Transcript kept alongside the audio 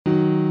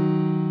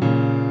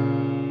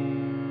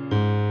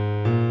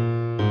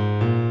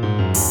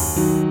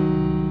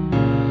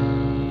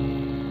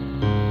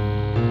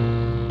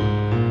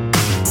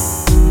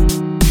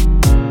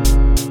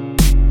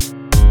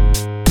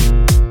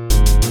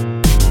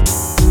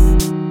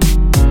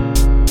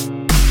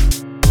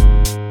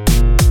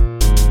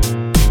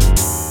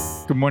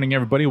Good morning,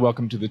 everybody.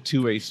 Welcome to the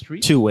Two-Way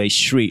Street. Two-Way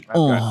Street. I've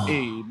got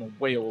a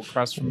whale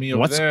across from me over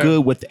What's there.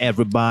 good with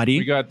everybody?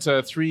 We got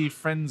three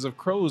friends of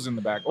crows in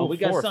the back. Oh, we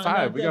got 4 or some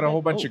 5. We got a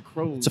whole bunch of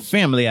crows. It's a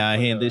family out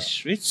here in the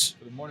streets.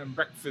 For the morning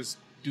breakfast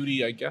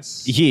duty, I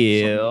guess.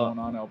 Yeah. Something going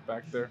on out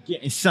back there.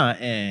 Getting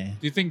something.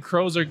 Do you think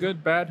crows are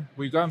good, bad?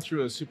 We've gone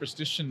through a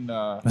superstition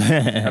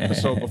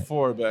episode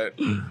before, but...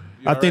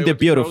 I think they're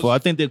beautiful. I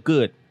think they're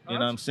good. You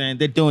know what I'm Huh? saying?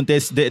 They're doing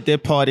this, their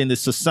part in the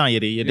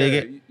society. You dig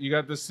it? You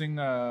got this thing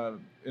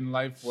in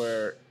life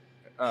where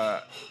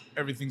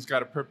everything's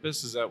got a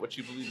purpose. Is that what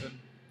you believe in?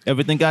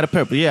 Everything got a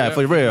purpose. Yeah,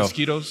 for real.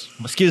 Mosquitoes?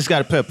 Mosquitoes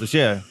got a purpose,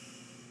 yeah.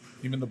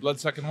 Even the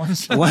blood-sucking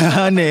ones? Well,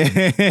 honey.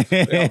 They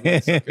all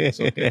blood-suck,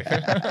 it's okay.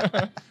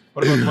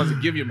 What about the ones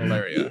that give you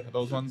malaria?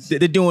 Those ones? They're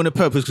doing a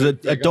purpose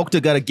because a doctor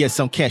got to get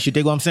some cash. You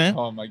dig what I'm saying?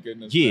 Oh, my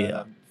goodness. Yeah.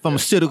 Man.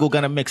 Pharmaceutical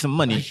got to make some I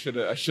money. should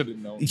have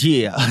known.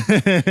 Yeah.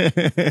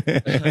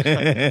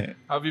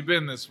 How have you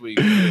been this week?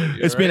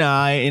 It's been all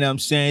right, you know what I'm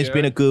saying? It's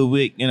been a good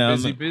week, you know.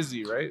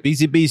 Busy, right?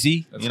 Busy, That's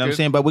you know what I'm good.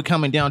 saying? But we're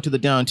coming down to the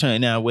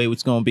downturn now where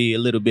it's going to be a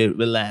little bit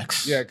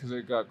relaxed. Yeah, because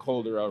it got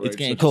colder out, right? It's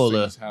getting Such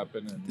colder. things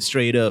happen and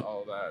Straight up.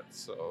 all that.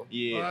 So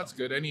Yeah. well, that's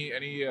good. Any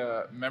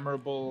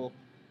memorable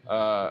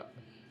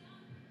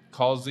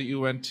calls that you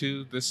went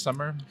to this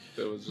summer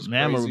that was just crazy,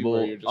 Memorable,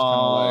 where you're just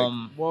kind of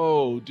like,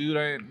 whoa, dude,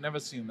 I ain't never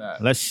seen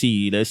that. Let's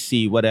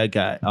see what I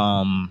got.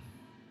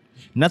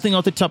 Nothing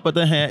off the top of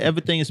the head.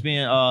 Everything has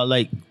been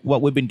like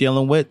what we've been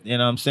dealing with, you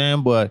know what I'm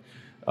saying? But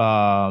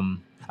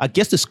I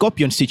guess the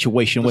Scorpion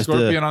situation was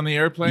Scorpion on the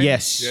airplane?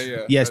 Yes.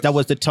 Yeah. Yes, that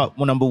was the top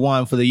number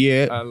one for the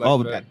year. I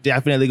like that.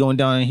 Definitely going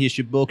down in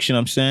history books, you know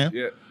what I'm saying?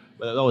 Yeah.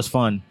 But that was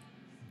fun.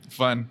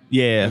 Fun.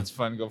 Yeah. It's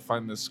fun. Go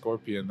find this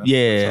scorpion. That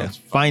Yeah. sounds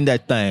fun. Find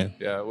that thing.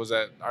 Yeah. Was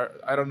that?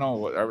 I don't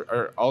know.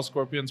 Are all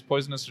scorpions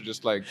poisonous or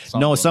just like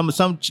No, of them?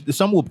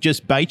 some will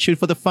just bite you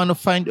for the fun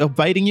of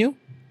biting you.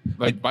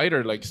 like bite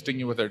or like sting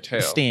you with their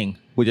tail? Sting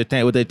with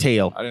their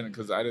tail.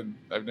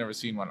 I've never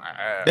seen one.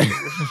 I've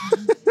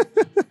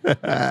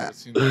never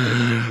seen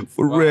that.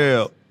 For Wow.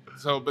 real.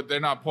 So, but they're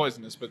not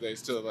poisonous, but they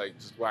still like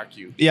just whack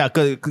you. Yeah,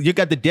 cause you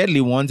got the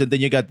deadly ones, and then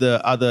you got the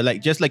other,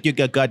 like just like you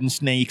got garden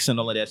snakes and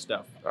all of that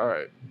stuff. All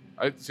right.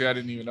 I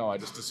didn't even know. I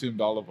just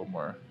assumed all of them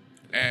were.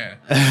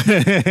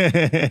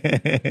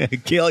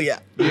 Kill ya.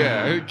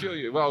 Yeah, it'd kill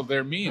you. Well,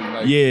 they're mean.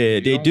 Like, Yeah,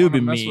 you they don't do wanna be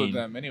mess mean. with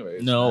them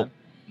anyways. No, man.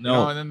 You know,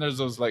 no. and then there's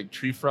those like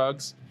tree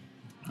frogs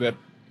that,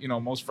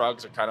 most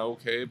frogs are kind of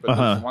okay, but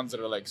Uh-huh. there's the ones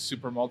that are like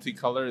super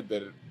multicolored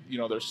that,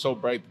 they're so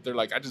bright that they're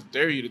like, I just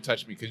dare you to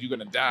touch me because you're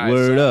going to die.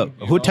 Word son," up.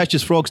 you Who know?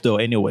 touches frogs though?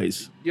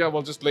 Anyways. Yeah,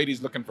 well, just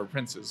ladies looking for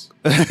princes.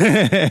 Just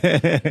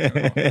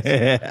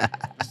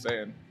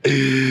saying.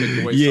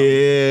 Take away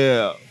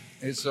Yeah.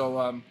 Hey, so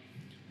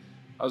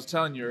I was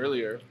telling you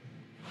earlier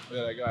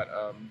that I got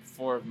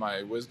 4 of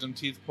my wisdom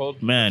teeth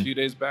pulled Man. a few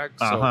days back.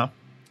 Uh-huh. So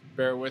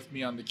bear with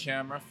me on the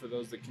camera for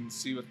those that can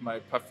see with my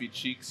puffy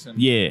cheeks.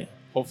 And Yeah.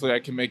 hopefully I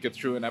can make it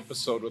through an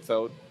episode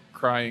without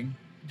crying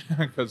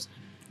because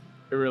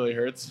it really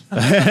hurts.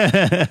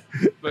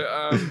 But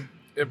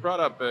it brought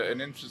up an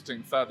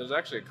interesting thought. There's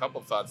actually a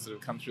couple thoughts that have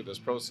come through this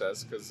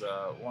process because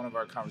one of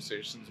our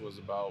conversations was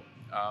about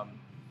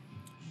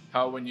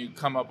how when you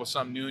come up with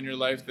something new in your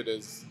life that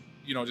is,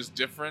 just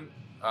different,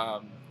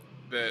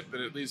 that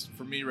at least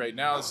for me right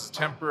now, this is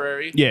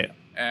temporary. Yeah.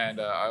 And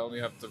I only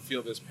have to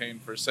feel this pain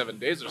for 7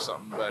 days or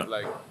something. But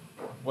like,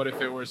 what if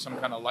it were some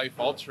kind of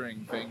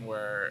life-altering thing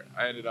where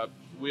I ended up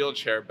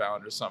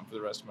wheelchair-bound or something for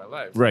the rest of my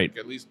life? Right. Like,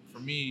 at least for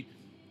me,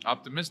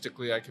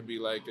 optimistically, I can be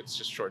like, it's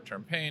just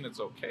short-term pain. It's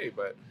okay.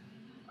 But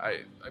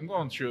I'm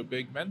going through a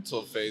big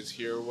mental phase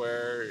here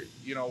where,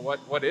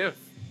 what if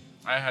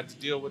I had to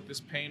deal with this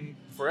pain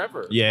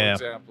forever, Yeah.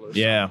 for example, or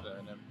Yeah.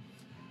 something. And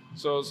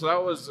so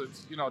that was,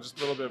 just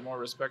a little bit more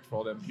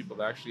respectful than people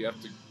that actually have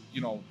to,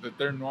 that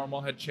their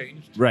normal had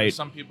changed. Right. There's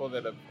some people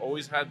that have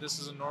always had this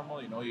as a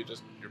normal,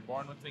 you're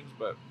born with things,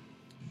 but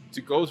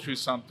to go through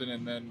something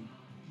and then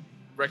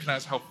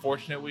recognize how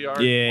fortunate we are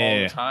all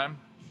Yeah. the time.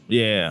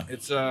 Yeah.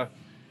 It's kind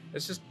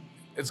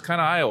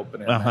of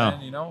eye-opening, Uh-huh.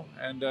 man,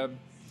 and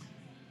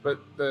but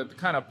the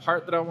kind of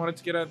part that I wanted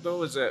to get at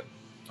though is that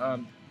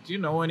do you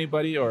know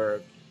anybody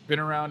or been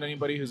around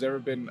anybody who's ever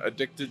been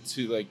addicted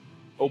to like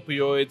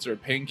opioids or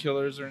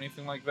painkillers or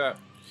anything like that?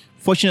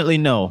 Fortunately,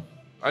 no.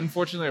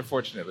 Unfortunately or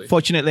fortunately?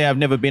 Fortunately, I've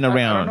never been I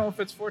around. don't know if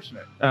it's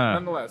fortunate.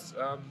 Nonetheless,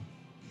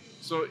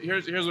 so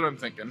here's what I'm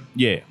thinking.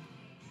 Yeah.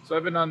 So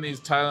I've been on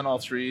these Tylenol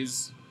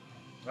 3s.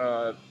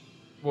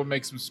 What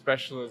makes them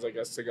special is I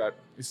guess they got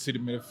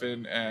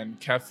acetaminophen and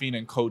caffeine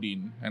and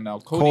codeine. And now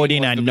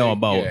Codeine was I the know big-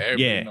 about. Yeah,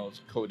 everybody Yeah.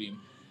 knows codeine.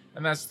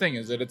 And that's the thing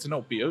is that it's an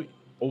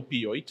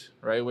opioid,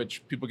 right?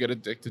 Which people get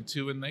addicted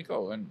to and they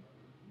go. And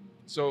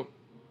so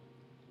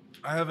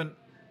I haven't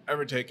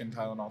ever taken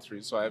Tylenol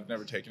 3, so I've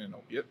never taken an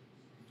opiate.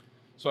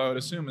 So I would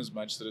assume as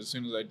much that as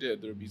soon as I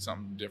did, there would be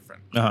something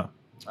different.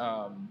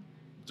 Uh-huh.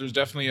 There's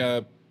definitely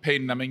a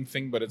pain numbing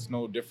thing, but it's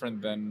no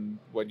different than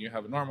when you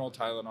have a normal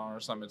Tylenol or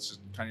something. It's just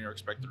kind of your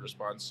expected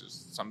response.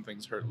 Just some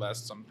things hurt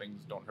less, some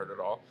things don't hurt at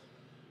all.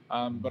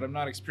 But I'm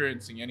not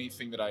experiencing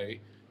anything that I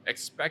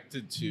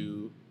expected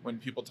to when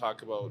people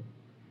talk about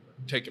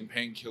taking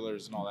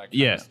painkillers and all that kind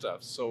Yeah. of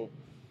stuff. So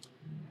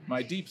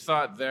my deep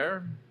thought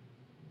there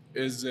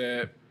is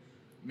that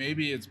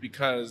maybe it's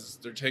because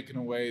they're taking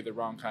away the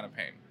wrong kind of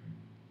pain,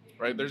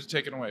 right? They're just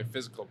taking away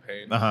physical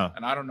pain.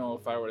 And I don't know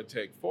if I were to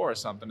take 4 or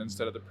something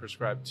instead of the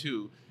prescribed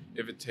 2,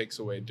 if it takes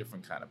away a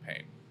different kind of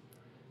pain.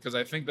 Because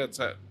I think that's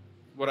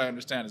what I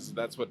understand is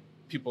that's what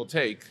people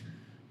take,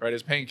 right,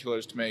 as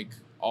painkillers to make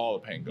all the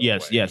pain go away.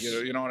 Yes.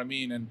 You know what I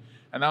mean? And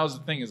that was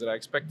the thing, is that I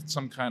expected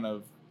some kind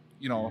of,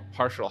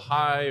 partial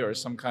high or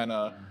some kind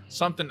of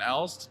something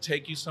else to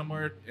take you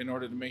somewhere in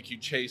order to make you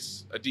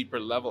chase a deeper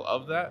level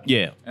of that.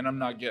 Yeah. And I'm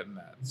not getting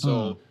that.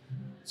 So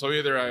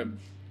either I'm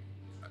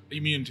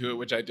immune to it,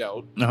 which I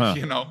doubt,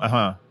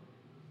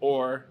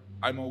 or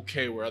I'm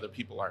okay where other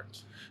people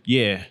aren't.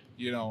 Yeah.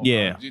 Do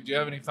you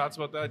have any thoughts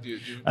about that?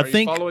 I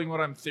think you following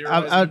what I'm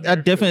theorizing? I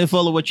definitely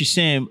follow what you're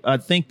saying. I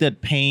think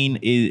that pain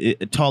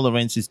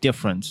tolerance is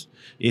different.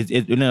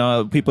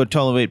 People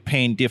tolerate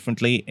pain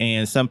differently,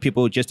 and some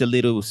people, just a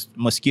little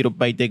mosquito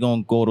bite, they're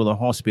gonna go to the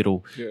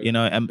hospital.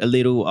 Yeah. And a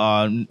little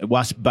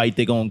wasp bite,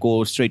 they're gonna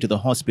go straight to the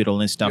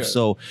hospital and stuff. Yeah.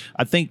 So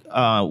I think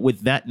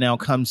with that now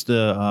comes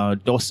the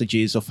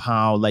dosages of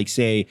how, like,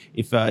 say,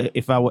 if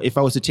I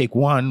was to take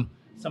one,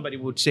 somebody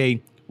would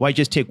say, why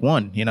just take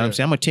one? You know what I'm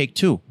saying? I'm going to take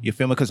 2. You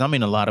feel me? Because I'm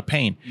in a lot of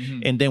pain.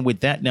 And then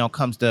with that now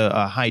comes the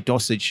high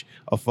dosage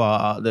of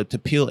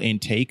the pill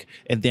intake.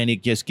 And then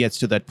it just gets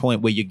to that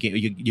point where you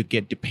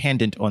get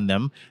dependent on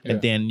them. And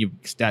then you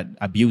start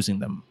abusing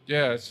them.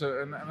 Yeah.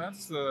 So, and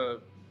that's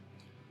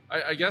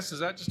I guess, is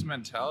that just a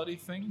mentality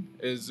thing?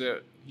 Is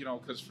it,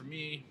 because for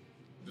me,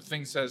 the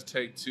thing says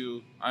take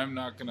 2. I'm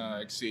not going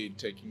to exceed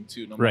taking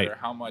 2 no matter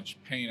how much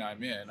pain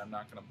I'm in. I'm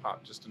not going to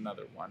pop just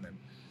another one. And,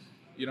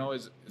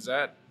 is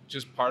that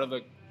just part of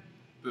the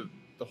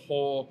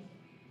whole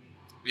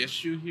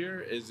issue here?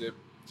 Is it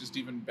just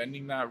even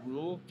bending that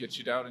rule gets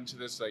you down into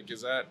this, like,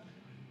 is that,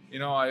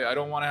 I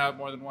don't want to have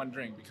more than 1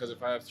 drink, because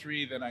if I have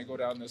 3, then I go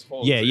down this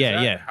hole. Is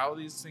that how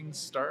these things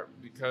start?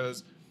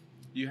 Because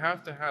you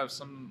have to have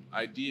some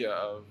idea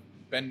of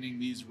bending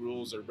these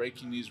rules or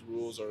breaking these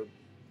rules or,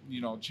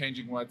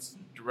 changing what's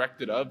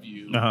directed of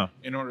you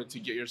in order to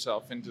get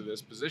yourself into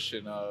this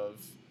position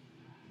of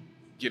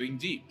getting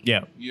deep.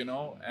 Yeah.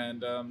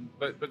 And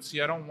but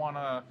see, I don't want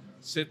to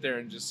sit there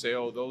and just say,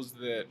 oh, those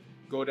that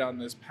go down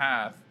this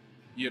path,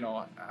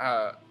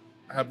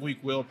 have weak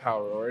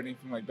willpower or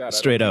anything like that.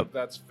 Straight up.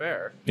 That's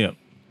fair. Yeah.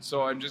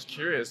 So I'm just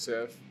curious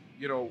if,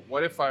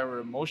 what if I were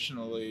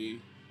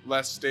emotionally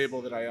less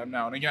stable than I am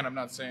now? And again, I'm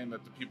not saying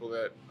that the people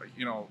that,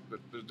 that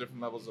there's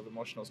different levels of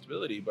emotional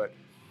stability, but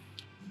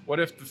what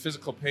if the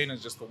physical pain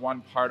is just the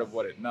one part of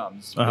what it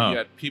numbs? But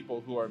yet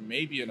people who are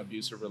maybe in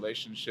abusive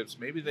relationships,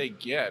 maybe they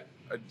get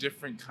a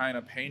different kind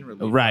of pain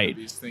relief out of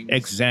these things.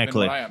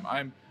 Exactly. Than what I am.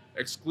 I'm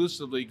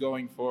exclusively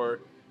going for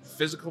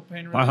physical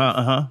pain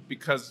relief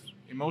because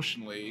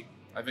emotionally,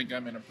 I think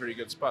I'm in a pretty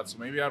good spot. So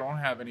maybe I don't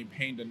have any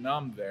pain to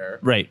numb there.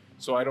 Right.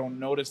 So I don't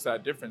notice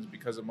that difference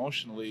because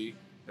emotionally,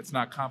 it's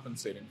not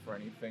compensating for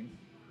anything.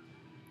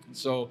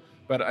 So,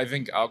 but I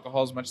think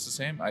alcohol is much the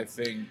same. I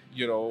think,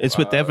 it's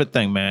with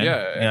everything, man.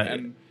 Yeah.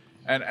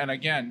 And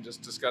again,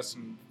 just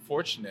discussing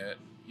fortunate,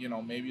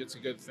 maybe it's a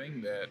good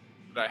thing that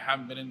I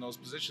haven't been in those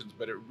positions,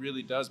 but it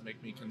really does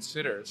make me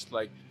consider. It's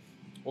like,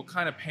 what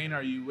kind of pain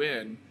are you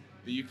in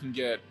that you can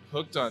get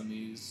hooked on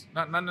these?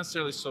 Not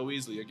necessarily so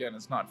easily. Again,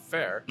 it's not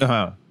fair.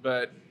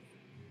 But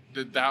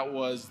that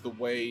was the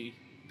way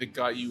that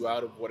got you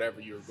out of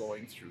whatever you were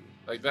going through.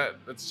 Like that.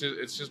 It's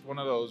just one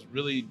of those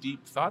really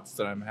deep thoughts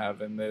that I'm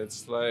having. That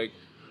it's like,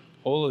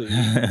 holy,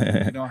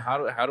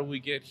 how do we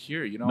get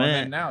here? Man. And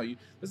then now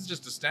this is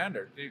just a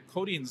standard.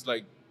 Codeine's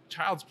like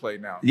child's play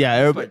now.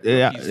 Yeah,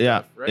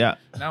 stuff, right? Yeah.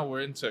 Now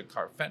we're into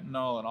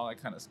carfentanil and all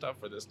that kind of stuff,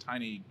 where this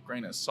tiny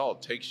grain of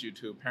salt takes you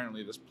to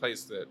apparently this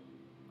place that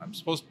I'm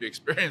supposed to be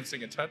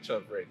experiencing a touch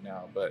of right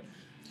now. But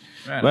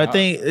man, I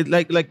think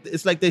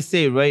it's like they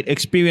say, right?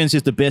 Experience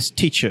is the best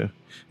teacher.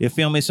 You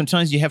feel me?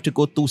 Sometimes you have to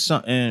go through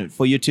something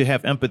for you to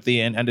have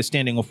empathy and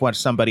understanding of what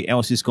somebody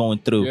else is going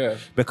through. Yeah.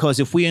 Because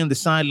if we're in the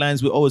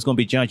sidelines, we're always going to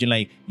be judging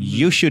like,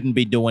 you shouldn't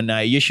be doing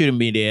that. You shouldn't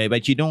be there.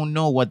 But you don't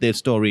know what their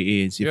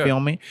story is. You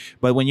feel me?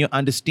 But when you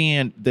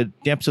understand the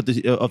depths of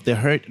the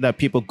hurt that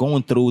people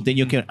going through, then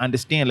you can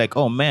understand like,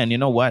 oh, man, you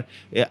know what?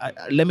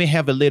 Let me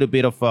have a little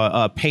bit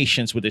of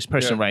patience with this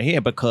person right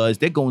here because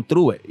they're going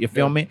through it. You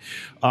feel me?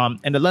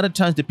 And a lot of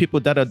times the people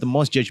that are the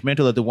most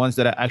judgmental are the ones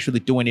that are actually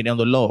doing it on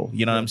the low.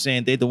 You know what I'm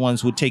saying? They're the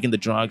ones who are taking the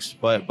drugs,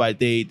 but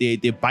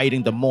they're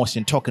biting the most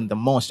and talking the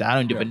most. I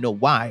don't even know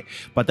why,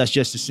 but that's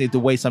just to say the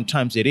way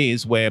sometimes it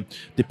is, where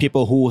the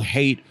people who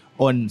hate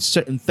on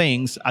certain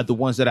things are the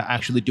ones that are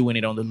actually doing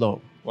it on the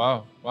low.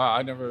 Wow.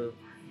 I never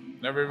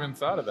even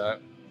thought of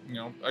that.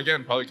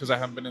 Again, probably because I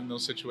haven't been in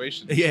those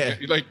situations. Yeah,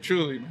 like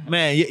truly,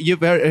 man.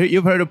 You've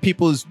heard of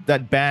people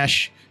that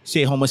bash,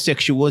 say,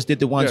 homosexuals. They're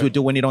the ones who are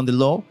doing it on the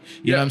low.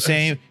 You know what I'm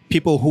saying?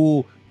 People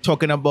who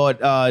talking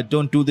about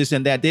don't do this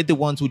and that. They're the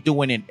ones who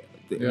doing it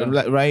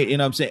right? You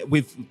know what I'm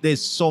saying?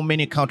 There's so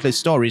many countless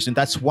stories, and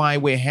that's why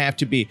we have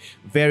to be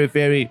very,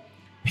 very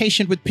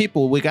patient with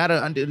people. We gotta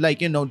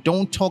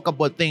don't talk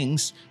about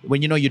things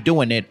when you know you're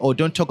doing it, or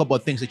don't talk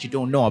about things that you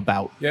don't know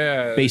about.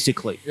 Yeah,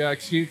 basically. Yeah,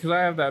 because I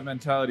have that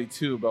mentality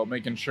too about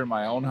making sure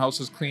my own house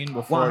is clean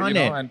before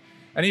 100.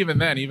 And even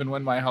then, even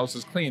when my house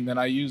is clean, then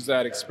I use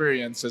that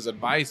experience as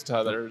advice to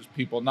others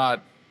people,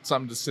 not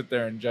something to sit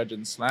there and judge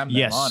and slam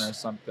them on or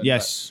something.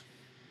 Yes.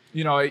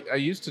 But, I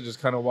used to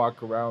just kind of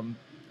walk around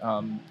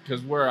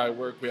because where I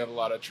work, we have a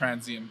lot of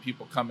transient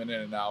people coming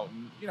in and out,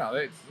 and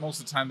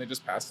most of the time they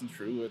just passing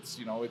through. It's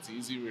it's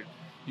easy.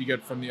 You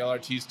get from the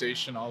LRT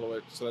station all the way,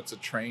 so that's a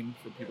train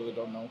for people that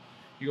don't know.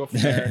 You go from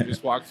there and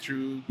just walk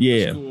through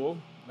the school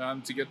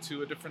to get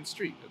to a different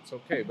street. It's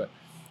okay, but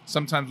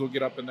sometimes we'll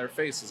get up in their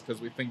faces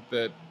because we think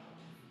that,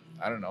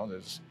 I don't know, they're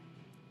just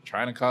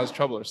trying to cause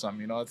trouble or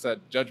something. It's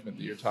that judgment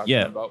that you're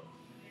talking about.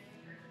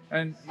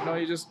 And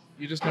you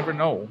just never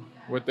know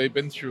what they've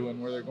been through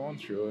and where they're going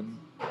through. And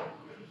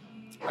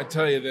I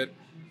tell you that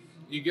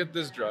you get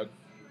this drug,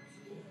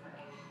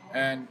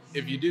 and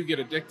if you do get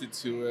addicted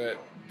to it,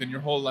 then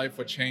your whole life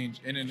would change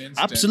in an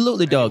instant.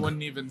 Absolutely, dog. You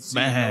wouldn't even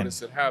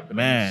notice it happen.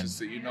 It's just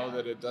that you know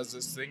that it does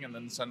this thing, and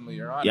then suddenly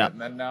you're on it.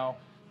 And then now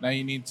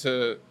you need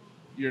to,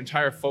 your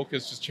entire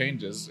focus just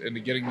changes into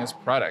getting this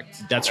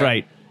product. That's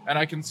right. And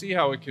I can see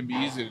how it can be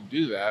easy to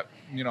do that.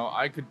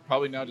 I could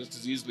probably now just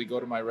as easily go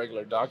to my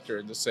regular doctor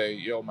and just say,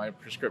 yo, my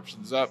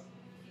prescription's up.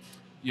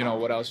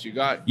 What else you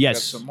got? You got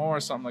some more,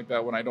 something like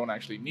that, when I don't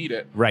actually need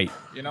it. Right.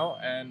 And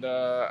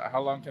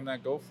how long can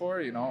that go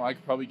for? I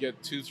could probably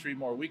get 2-3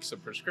 more weeks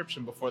of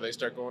prescription before they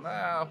start going,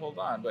 hold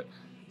on. But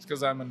it's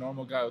because I'm a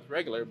normal guy with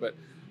regular. But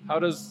how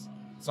does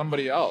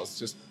somebody else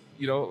just,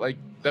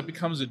 that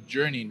becomes a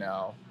journey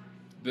now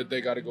that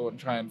they got to go and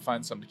try and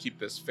find something to keep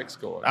this fix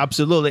going.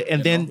 Absolutely.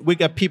 And then we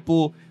got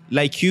people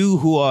like you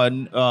who are,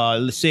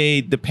 let's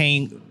say the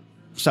pain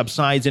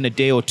subsides in a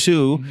day or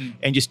two,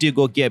 and you still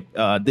go get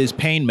these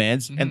pain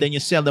meds, and then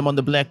you sell them on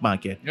the black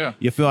market. Yeah.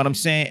 You feel what I'm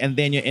saying? And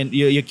then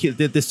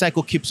the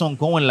cycle keeps on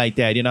going like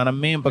that. You know what I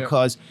mean?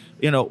 Because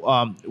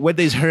where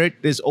there's hurt,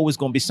 there's always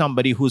going to be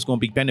somebody who's going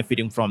to be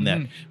benefiting from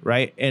that,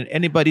 right? And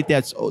anybody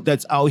that's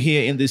out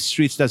here in the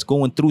streets that's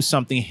going through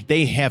something,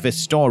 they have a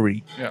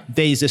story. Yeah.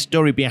 There is a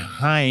story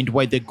behind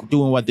why they're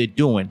doing what they're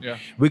doing. Yeah.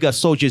 We got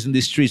soldiers in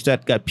the streets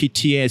that got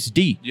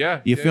PTSD. Yeah.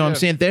 You feel what I'm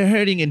saying? They're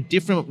hurting in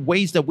different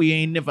ways that we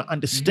ain't never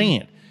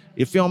understand.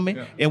 You feel me?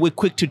 Yeah. And we're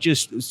quick to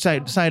just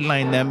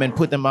sideline them and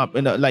put them up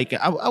in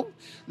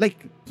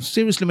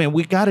seriously, man,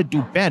 we gotta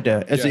do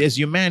better as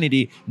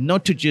humanity,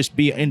 not to just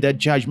be in that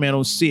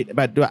judgmental seat,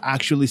 but to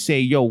actually say,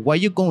 yo, why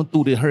you going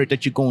through the hurt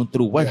that you're going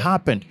through? What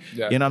happened?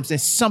 Yeah. You know what I'm saying?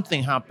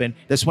 Something happened.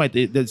 That's why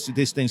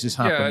these things is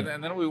happening. Yeah,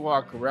 and then we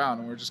walk around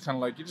and we're just kind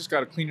of like, you just got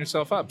to clean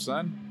yourself up,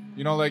 son.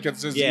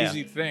 It's this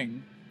easy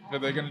thing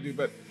that they're gonna do,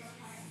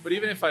 But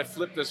even if I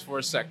flip this for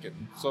a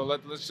second, so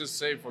let's just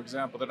say, for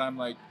example, that I'm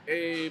like,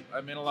 Abe,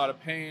 I'm in a lot of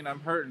pain, I'm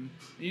hurting.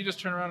 And you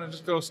just turn around and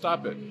just go,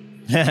 stop it.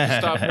 Just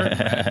stop hurting,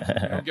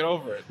 man. Get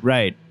over it.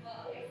 Right.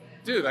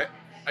 Dude, I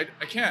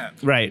can't.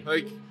 Right.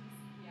 Like,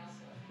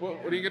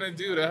 what are you going to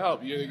do to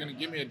help? You're going to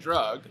give me a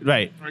drug.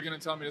 Right. Or you're going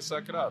to tell me to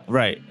suck it up.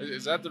 Right.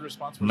 Is that the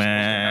response we're supposed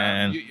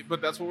to have?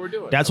 But that's what we're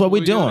doing. That's what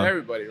we're doing. To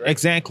everybody, right?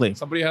 Exactly.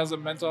 Somebody has a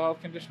mental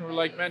health condition, we're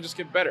like, man, just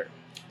get better.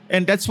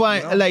 And that's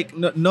why,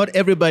 not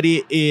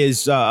everybody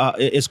is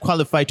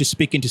qualified to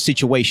speak into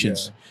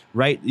situations,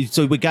 right?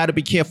 So we got to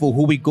be careful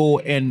who we go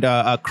and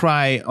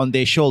cry on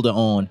their shoulder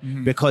on,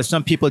 because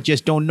some people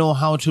just don't know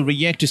how to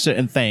react to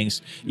certain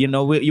things.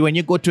 When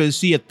you go to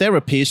see a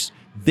therapist,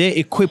 they're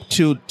equipped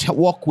to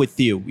walk with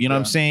you, you know what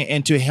I'm saying,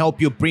 and to help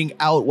you bring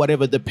out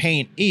whatever the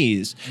pain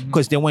is,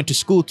 because they went to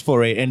school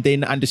for it and they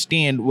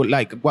understand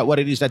what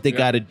it is that they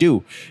got to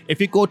do.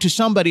 If you go to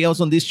somebody else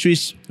on these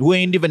streets who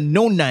ain't even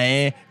know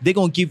nothing, they're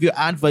going to give you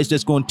advice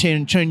that's going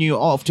to turn you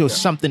off to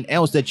something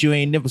else that you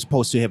ain't never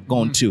supposed to have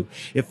gone to.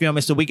 You feel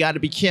me? So we got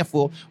to be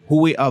careful who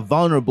we are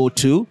vulnerable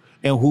to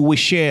and who we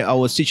share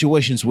our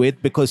situations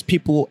with, because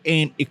people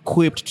ain't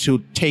equipped to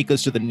take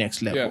us to the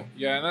next level.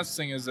 Yeah, and that's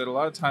the thing is that a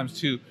lot of times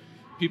too,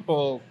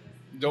 people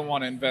don't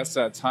want to invest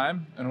that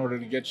time in order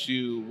to get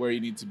you where you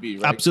need to be,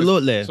 right?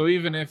 Absolutely. So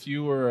even if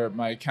you were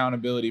my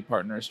accountability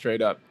partner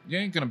straight up, you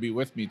ain't going to be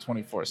with me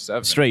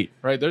 24/7. Straight.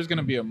 Right? There's going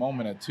to be a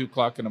moment at 2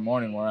 o'clock in the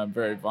morning where I'm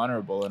very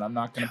vulnerable, and I'm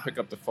not going to pick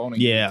up the phone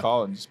and give you a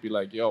call and just be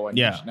like, yo, I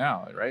need you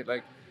now, right?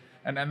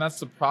 And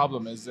that's the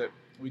problem, is that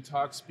we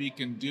talk,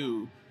 speak, and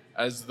do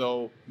as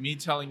though me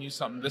telling you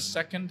something this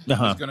second is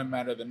going to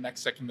matter the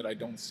next second that I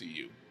don't see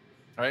you.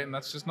 Right? And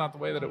that's just not the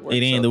way that it works.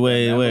 It ain't the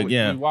way it works,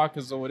 We walk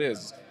as though it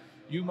is.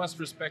 You must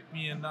respect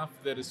me enough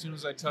that as soon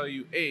as I tell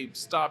you, Abe,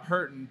 stop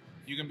hurting,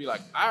 you can be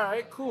like, all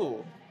right,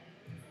 cool.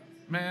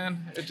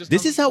 Man, it just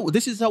This is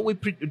how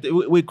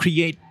we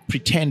create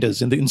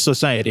pretenders in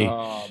society.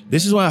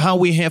 This is how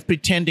we have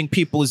pretending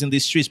peoples in the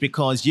streets,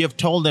 because you have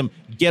told them,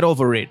 get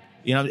over it.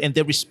 And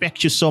they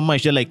respect you so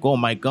much. They're like, oh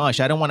my gosh,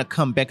 I don't want to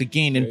come back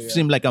again and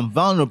seem like I'm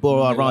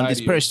vulnerable around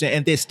this person.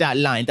 And they start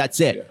lying. That's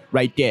it.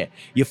 right there.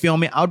 You feel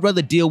me? I'd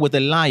rather deal with a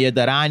liar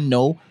that I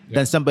know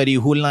than somebody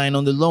who lying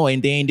on the law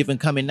and they ain't even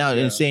coming out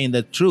and saying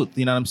the truth.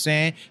 You know what I'm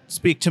saying?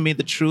 Speak to me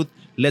the truth.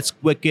 Let's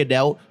work it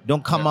out.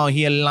 Don't come out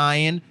here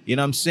lying. You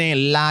know what I'm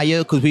saying? Liar,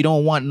 because we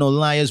don't want no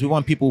liars. We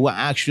want people who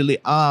actually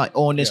are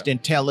honest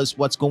and tell us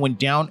what's going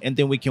down, and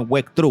then we can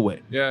work through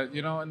it. Yeah,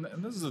 you know, and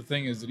this is the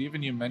thing, is that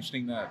even you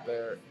mentioning that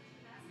there,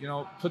 you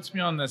know, puts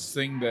me on this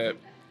thing that,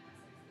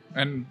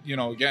 and, you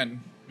know,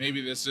 again,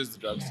 maybe this is the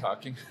drugs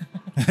talking.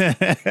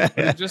 But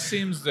it just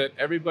seems that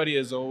everybody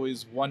is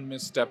always one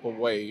misstep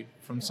away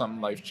from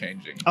something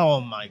life-changing. Oh,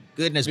 my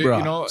goodness, bro.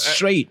 You know,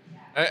 straight.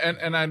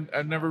 And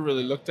I've never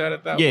really looked at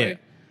it that way.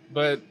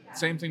 But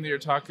same thing that you're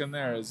talking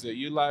there is that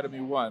you lie to me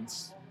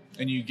once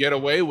and you get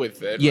away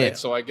with it. Right?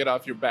 So I get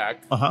off your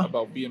back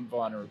about being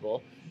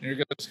vulnerable. And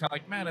you're just kind of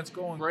like, man, it's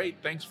going great.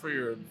 Thanks for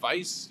your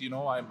advice. You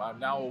know, I'm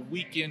now a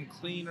week in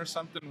clean or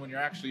something when you're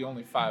actually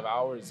only 5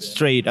 hours in.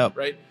 Straight up.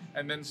 Right?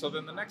 And then so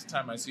then the next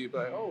time I see you, be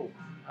like, oh,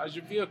 how's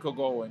your vehicle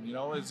going? You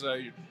know, is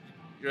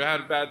you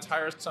had a bad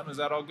tire or something? Is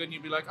that all good? And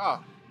you'd be like,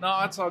 oh, no,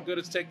 that's all good.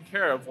 It's taken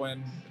care of,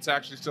 when it's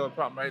actually still a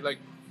problem, right? Like,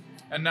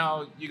 and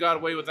now you got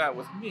away with that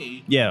with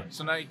me. Yeah.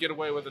 So now you get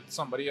away with it to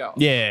somebody else.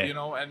 Yeah. You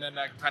know, and then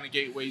that kind of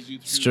gateways you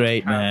through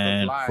straight,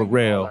 man, for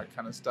real, all that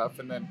kind of stuff.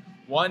 And then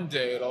one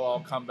day it'll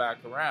all come back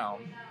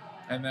around,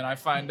 and then I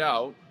find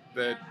out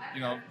that,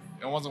 you know,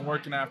 it wasn't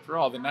working after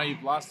all. Then now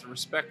you've lost the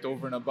respect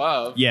over and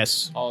above.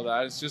 Yes. All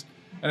that. It's just,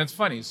 and it's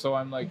funny. So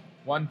I'm like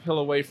one pill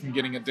away from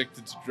getting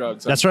addicted to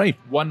drugs. That's right.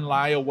 One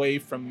lie away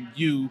from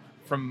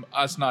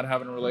us not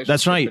having a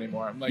relationship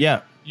anymore. I'm like,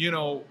 you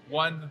know,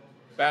 one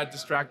bad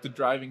distracted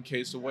driving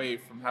case away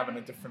from having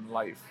a different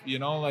life. You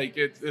know, like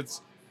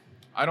it's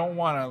I don't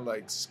want to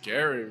like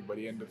scare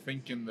everybody into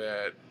thinking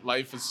that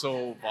life is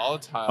so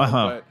volatile,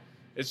 but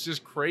it's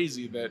just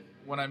crazy that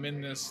when I'm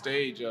in this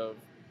stage of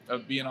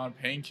being on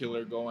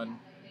painkiller, going,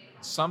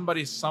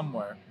 somebody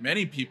somewhere,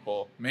 many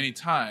people, many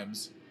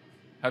times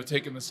have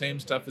taken the same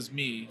stuff as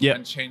me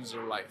and changed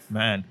their life.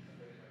 Man.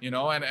 You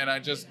know, and I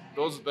just,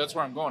 that's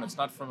where I'm going. It's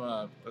not from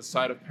a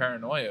side of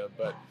paranoia,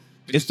 but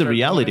it's the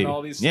reality.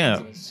 All these things,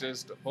 and it's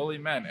just, holy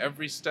man,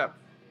 every step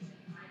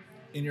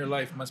in your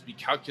life must be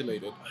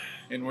calculated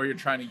in where you're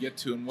trying to get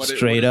to, and what is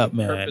the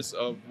purpose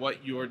of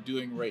what you're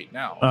doing right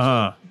now.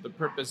 So the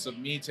purpose of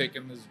me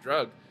taking this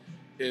drug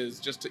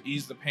is just to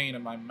ease the pain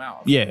in my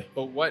mouth. Yeah.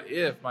 But what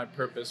if my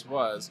purpose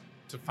was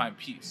to find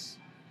peace?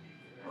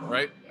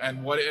 Right?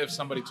 And what if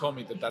somebody told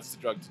me that that's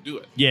the drug to do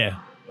it? Yeah.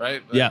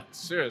 Right? Like,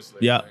 seriously.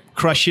 Yeah. Like,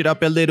 crush it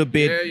up a little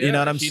bit. Yeah, you know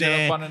what I'm saying?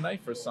 Heat it up on a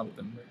knife or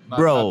something.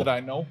 Bro. Not that I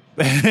know.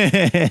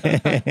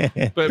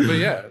 but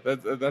yeah,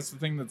 that's the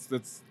thing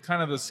that's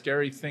kind of the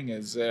scary thing,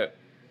 is that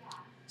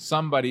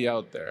somebody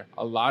out there,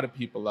 a lot of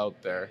people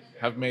out there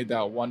have made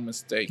that one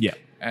mistake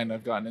and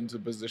have gotten into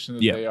the position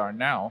that they are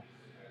now.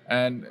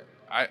 And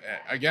I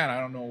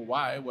don't know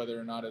why, whether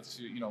or not it's,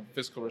 you know,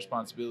 fiscal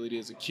responsibility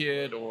as a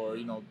kid, or,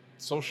 you know,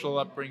 social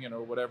upbringing,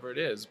 or whatever it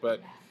is.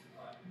 But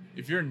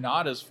if you're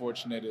not as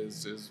fortunate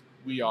as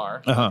we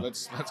are,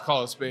 let's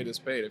call a spade a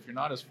spade. If you're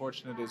not as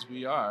fortunate as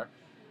we are,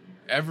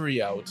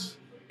 every out,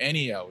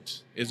 any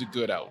out is a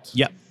good out.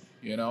 Yeah.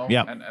 You know?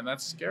 Yeah. And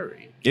that's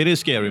scary. It is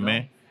scary,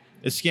 man.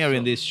 It's scary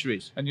in these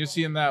streets. And you're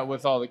seeing that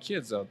with all the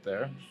kids out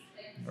there,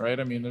 right?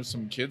 I mean, there's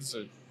some kids,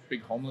 a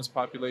big homeless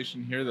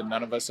population here that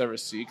none of us ever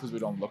see because we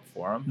don't look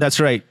for them. That's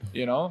right.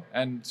 You know?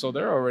 And so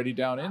they're already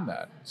down in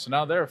that. So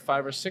now there are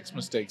 5 or 6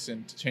 mistakes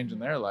into changing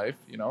their life,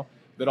 you know,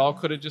 that all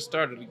could have just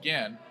started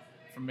again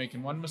from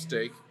making one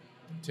mistake,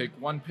 take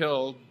one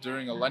pill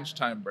during a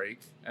lunchtime break,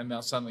 and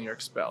now suddenly you're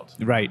expelled.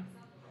 Right.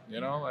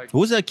 You know, like, who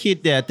was that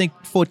kid there? I think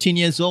 14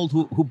 years old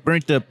who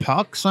burnt the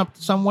park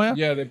somewhere.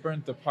 Yeah, they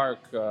burnt the park.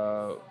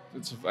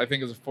 I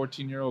think it's a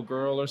 14-year-old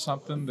girl or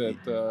something that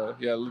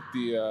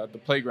lit the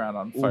playground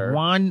on fire.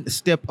 One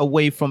step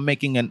away from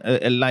making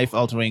a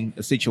life-altering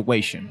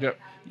situation. Yep.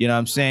 You know what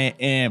I'm saying?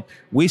 And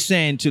we're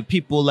saying to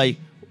people, like,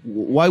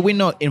 why we're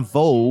not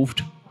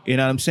involved. You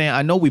know what I'm saying?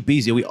 I know we're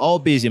busy. We're all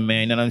busy,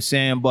 man. You know what I'm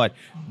saying? But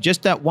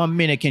just that 1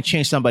 minute can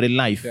change somebody's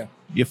life. Yeah.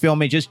 You feel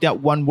me? Just that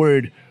one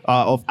word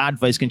of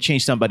advice can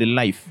change somebody's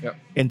life. Yep.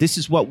 And this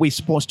is what we're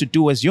supposed to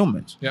do as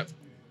humans. Yep.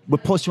 We're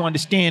supposed to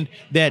understand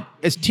that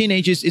as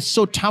teenagers, it's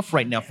so tough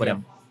right now for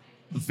them.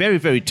 Very,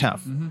 very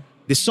tough. Mm-hmm.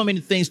 There's so many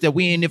things that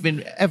we ain't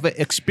even ever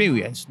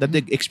experienced that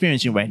they're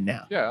experiencing right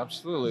now. Yeah,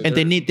 absolutely. And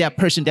they need that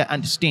person that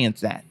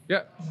understands that.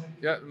 Yeah.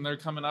 Yeah, and they're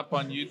coming up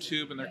on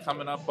YouTube and they're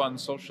coming up on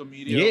social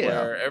media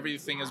where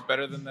everything is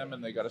better than them,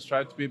 and they got to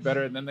strive to be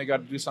better, and then they got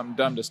to do something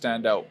dumb to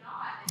stand out.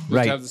 Just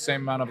to have the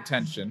same amount of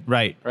attention.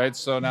 Right. Right.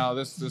 So now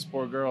this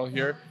poor girl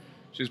here,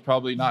 she's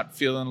probably not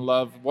feeling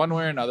love one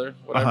way or another,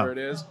 whatever it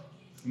is,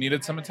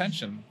 needed some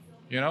attention,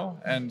 you know?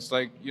 And it's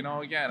like, you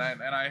know, again,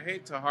 and I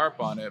hate to harp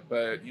on it,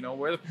 but, you know,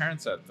 where are the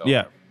parents at, though?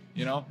 Yeah.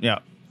 You know? Yeah.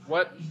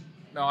 What?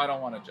 No, I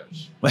don't want to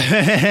judge.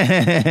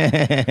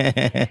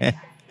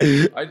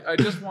 I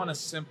just want to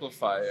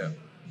simplify it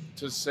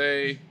to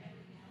say,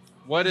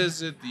 what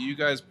is it that you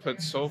guys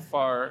put so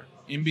far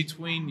in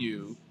between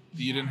you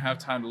that you didn't have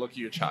time to look at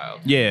your child?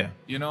 Yeah.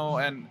 You know,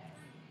 and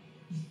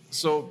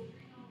so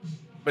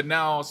But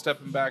now,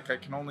 stepping back, I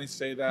can only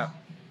say that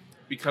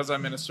because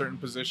I'm in a certain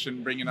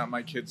position, bringing up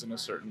my kids in a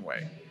certain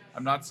way.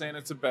 I'm not saying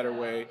it's a better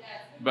way,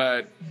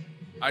 but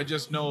I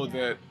just know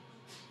that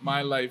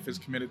my life is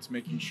committed to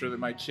making sure that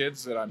my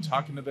kids, that I'm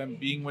talking to them,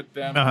 being with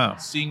them,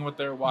 seeing what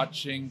they're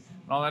watching,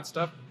 and all that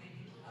stuff.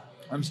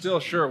 I'm still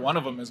sure one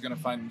of them is going to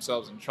find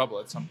themselves in trouble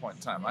at some point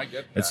in time. I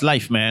get that. It's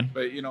life, man.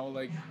 But,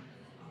 like,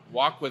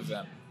 walk with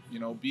them,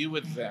 be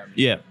with them.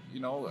 Yeah.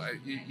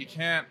 You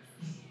can't,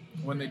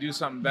 when they do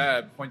something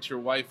bad, point to your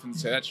wife and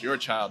say, that's your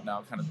child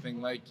now, kind of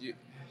thing. Like, you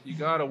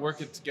got to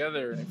work it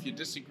together. And if you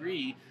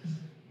disagree,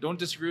 don't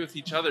disagree with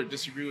each other,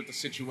 disagree with the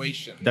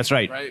situation. That's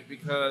right. Right?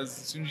 Because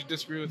as soon as you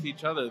disagree with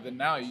each other, then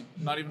now you're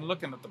not even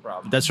looking at the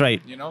problem. That's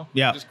right. Yeah.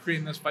 You're just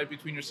creating this fight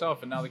between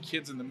yourself, and now the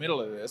kid's in the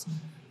middle of this.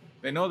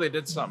 They know they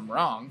did something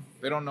wrong.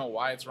 They don't know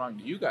why it's wrong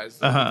to you guys.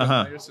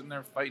 Though, You're sitting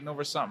there fighting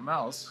over something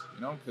else,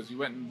 because you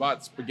went and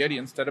bought spaghetti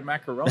instead of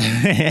macaroni.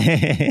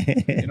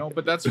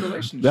 But that's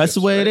relationships. That's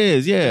the way it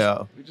is,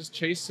 yeah. We're just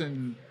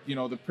chasing,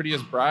 the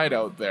prettiest bride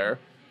out there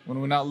when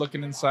we're not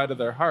looking inside of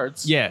their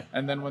hearts. Yeah.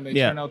 And then when they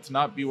turn out to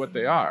not be what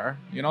they are,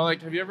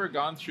 have you ever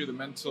gone through the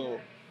mental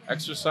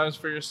exercise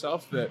for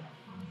yourself that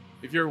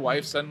if your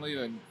wife suddenly,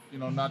 then,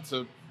 not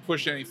to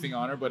push anything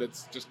on her, but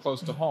it's just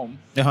close to home,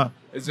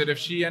 is that if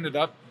she ended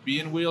up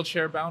being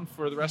wheelchair bound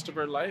for the rest of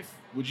her life,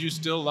 would you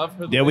still love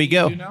her? There we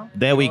go.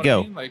 There we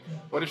go. I mean? Like,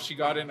 what if she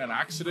got in an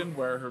accident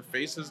where her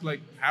face is like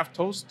half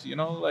toast?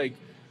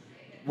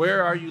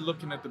 Where are you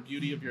looking at the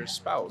beauty of your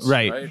spouse?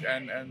 Right.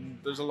 And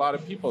there's a lot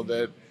of people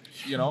that,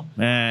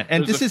 Man,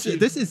 and this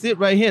is it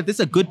right here. This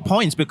is a good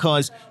point,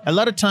 because a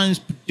lot of times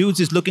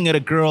dudes is looking at a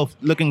girl,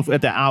 looking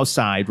at the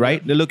outside,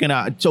 right? They're looking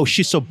at, so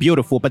she's so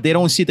beautiful, but they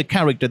don't see the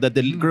character that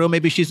the girl,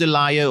 maybe she's a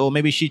liar, or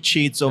maybe she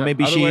cheats, or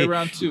maybe other she way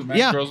around too, man.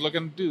 Yeah. Girls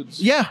looking at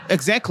dudes. Yeah,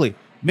 exactly.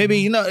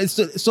 Maybe,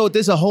 so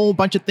there's a whole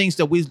bunch of things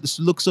that we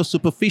look so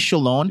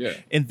superficial on. Yeah.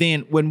 And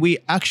then when we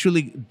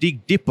actually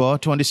dig deeper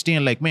to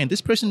understand, like, man,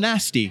 this person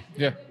nasty.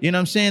 Yeah. You know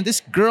what I'm saying? This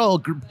girl,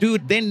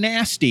 dude, they're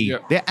nasty. Yeah.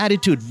 Their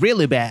attitude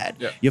really bad.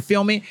 Yeah. You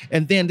feel me?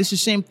 And then this is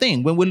the same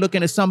thing. When we're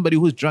looking at somebody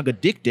who's drug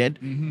addicted,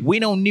 we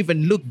don't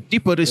even look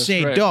deeper to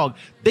say, right. dog,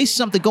 there's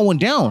something going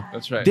down.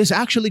 That's right. There's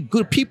actually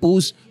good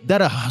peoples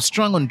that are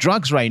strong on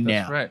drugs right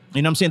now. right.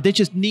 You know what I'm saying? They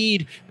just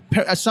need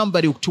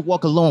somebody to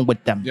walk along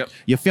with them. Yep.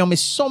 You feel me?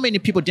 So many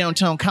people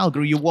downtown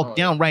Calgary, you walk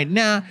down right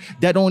now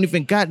that don't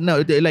even got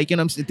no, like, you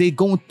know what I'm saying? They're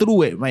going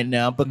through it right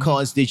now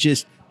because they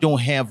just don't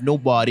have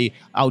nobody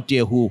out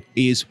there who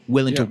is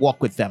willing to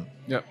walk with them.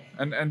 Yeah.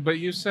 But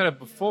you said it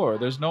before,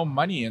 there's no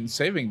money in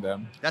saving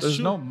them. There's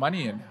true. no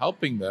money in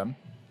helping them,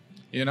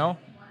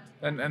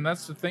 And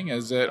that's the thing,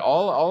 is that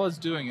all it's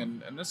doing,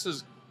 and this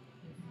is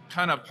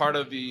kind of part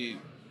of the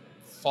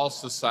false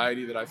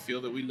society that I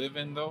feel that we live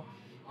in, though,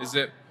 is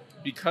that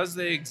because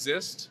they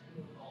exist,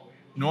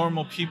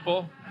 normal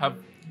people have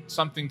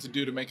something to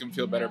do to make them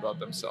feel better about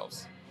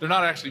themselves. They're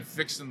not actually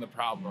fixing the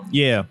problem.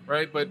 Yeah.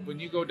 Right? But when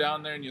you go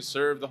down there and you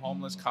serve the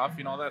homeless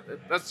coffee and all that,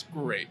 that's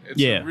great.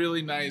 It's a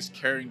really nice,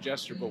 caring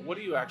gesture. But what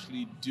are you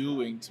actually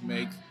doing to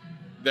make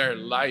their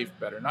life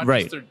better? Not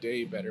just their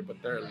day better,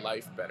 but their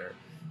life better.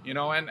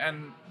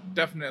 And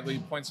definitely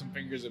point some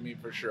fingers at me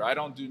for sure. I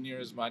don't do near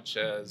as much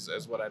as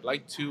what I'd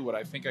like to, what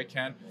I think I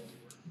can.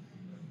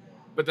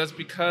 But that's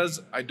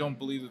because I don't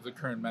believe that the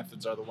current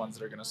methods are the ones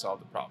that are going to solve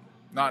the problem.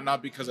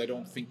 Not because I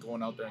don't think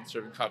going out there and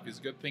serving coffee is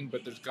a good thing,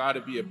 but there's got to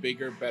be a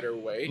bigger, better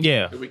way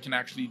that we can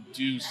actually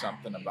do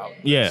something about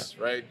this,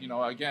 right?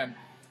 Again,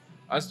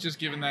 us just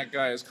giving that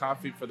guy his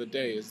coffee for the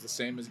day is the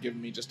same as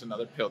giving me just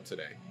another pill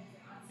today.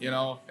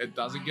 It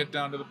doesn't get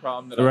down to the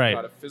problem that I've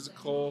got a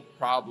physical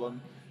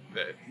problem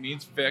that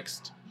needs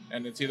fixed,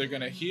 and it's either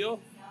going to heal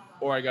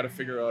or I got to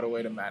figure out a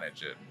way to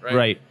manage it, right?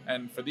 Right.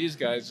 And for these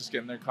guys, just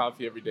getting their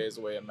coffee every day is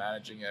a way of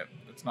managing it.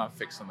 It's not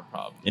fixing the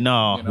problem.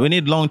 No, we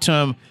need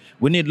long-term.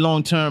 We need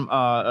long-term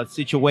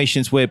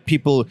situations where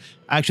people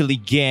actually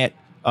get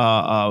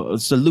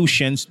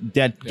solutions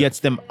that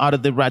gets them out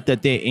of the rut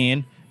that they're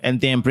in, and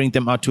then bring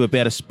them out to a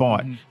better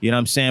spot. You know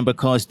what I'm saying?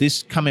 Because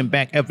this coming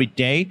back every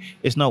day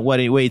is not where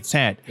it's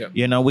at.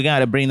 Yep. We got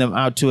to bring them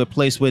out to a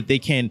place where they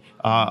can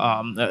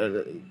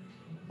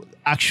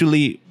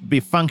actually be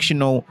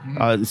functional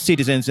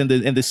citizens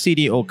in the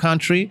city or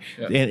country,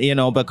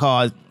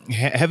 because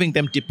having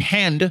them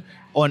depend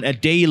on a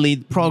daily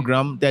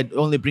program that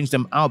only brings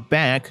them out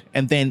back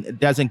and then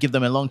doesn't give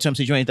them a long-term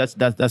situation,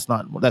 that's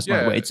not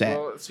where it's at.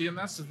 Well, see, and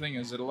that's the thing,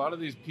 is that a lot of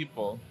these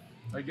people,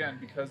 again,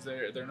 because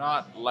they're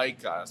not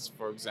like us,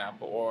 for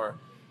example, or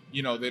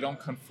they don't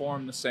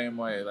conform the same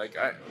way. Like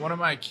one of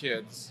my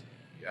kids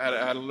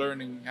has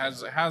learning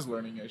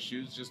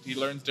issues. Just he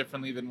learns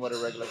differently than what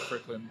a regular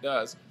curriculum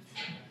does.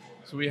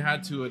 So we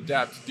had to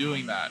adapt to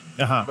doing that.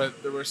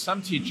 But there were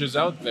some teachers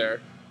out there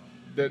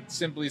that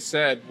simply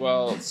said,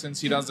 well,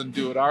 since he doesn't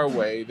do it our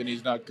way, then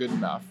he's not good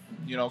enough,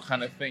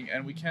 kind of thing.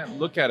 And we can't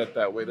look at it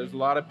that way. There's a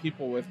lot of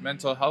people with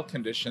mental health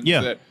conditions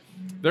that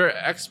they're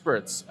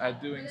experts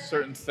at doing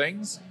certain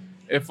things.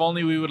 If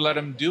only we would let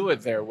them do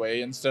it their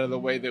way instead of the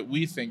way that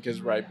we think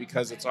is right,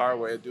 because it's our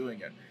way of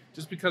doing it.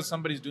 just because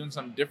somebody's doing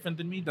something different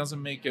than me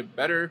doesn't make it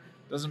better,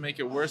 doesn't make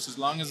it worse. As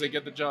long as they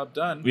get the job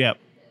done, Yep.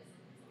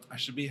 I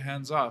should be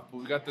hands off. But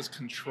we got this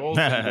control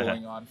thing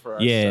going on for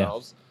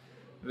ourselves.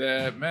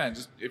 That, man,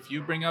 just if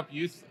you bring up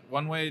youth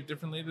one way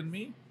differently than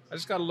me, I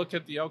just got to look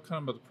at the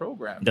outcome of the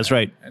program. That's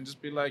right. And just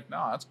be like,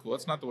 no, that's cool.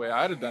 That's not the way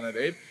I'd have done it,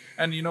 Abe.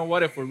 And you know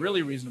what? If we're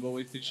really reasonable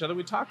with each other,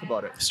 we talk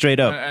about it. Straight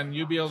up. And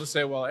you'd be able to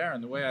say, well,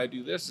 Aaron, the way I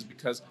do this is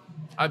because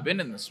I've been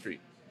in the street.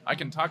 I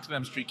can talk to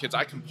them street kids.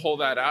 I can pull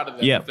that out of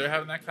them if they're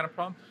having that kind of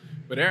problem.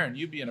 But Aaron,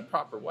 you being a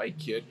proper white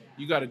kid,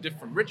 you got a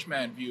different rich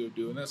man view of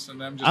doing this, and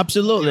them just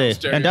absolutely,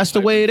 and that's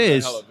the way it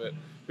is. The hell of it.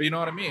 But you know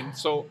what I mean?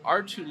 So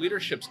our two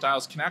leadership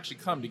styles can actually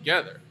come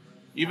together.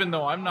 Even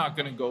though I'm not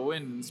going to go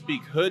in and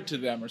speak hood to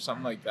them or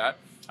something like that,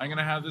 I'm going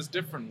to have this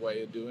different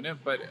way of doing it.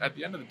 But at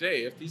the end of the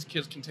day, if these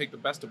kids can take the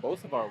best of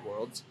both of our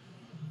worlds,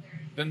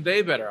 then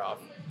they better off.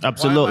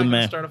 Absolutely, Why am I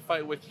man. To start a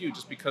fight with you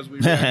just because we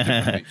react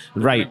differently?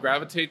 They're right. going to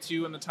gravitate to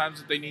you in the times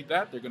that they need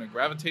that. They're going to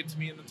gravitate to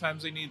me in the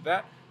times they need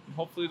that. And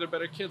hopefully they're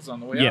better kids on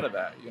the way out of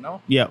that, you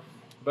know? Yeah.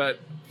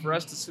 But for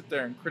us to sit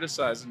there and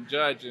criticize and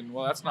judge and,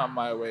 well, that's not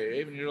my way,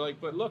 Abe. And you're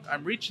like, but look,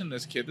 I'm reaching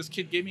this kid. This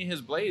kid gave me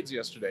his blades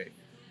yesterday.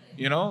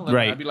 You know? And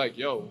I'd be like,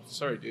 yo,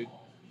 sorry, dude.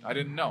 I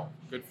didn't know.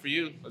 Good for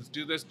you. Let's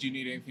do this. Do you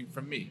need anything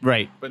from me?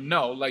 Right. But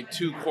no, like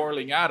two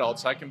quarreling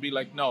adults, I can be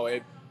like, no,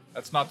 Abe,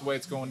 that's not the way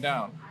it's going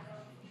down.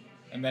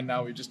 And then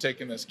now we've just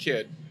taken this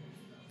kid,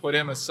 put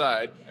him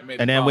aside, and made.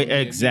 And then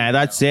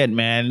that's it,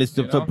 man. It's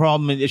the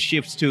problem. It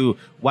shifts to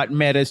what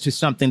matters to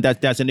something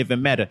that doesn't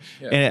even matter.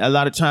 Yeah. And a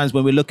lot of times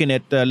when we're looking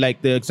at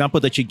like the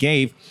example that you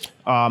gave,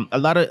 a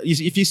lot of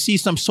if you see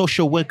some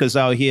social workers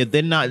out here,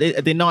 they're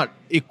not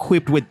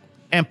equipped with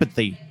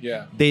empathy.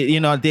 Yeah.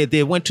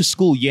 They went to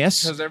school,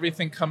 yes. Because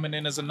everything coming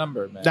in as a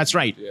number, man. That's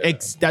right. Yeah.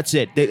 That's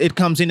it. It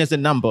comes in as a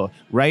number,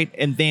 right?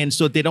 And then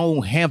so they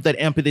don't have that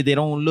empathy. They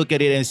don't look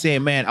at it and say,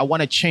 man, I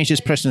want to change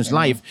this person's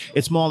life.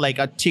 It's more like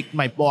I tick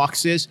my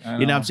boxes. You know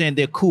what I'm saying?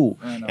 They're cool.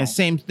 And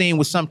same thing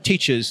with some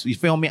teachers. You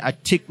feel me? I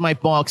tick my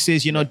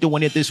boxes,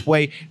 doing it this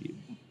way.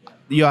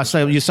 You're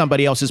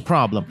somebody else's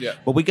problem. Yeah.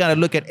 But we got to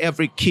look at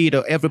every kid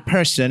or every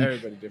person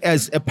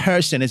as a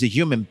person, as a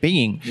human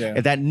being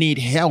that need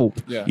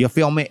help. Yeah. You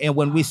feel me? And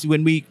when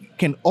we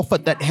can offer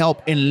that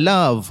help in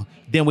love,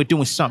 then we're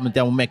doing something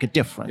that will make a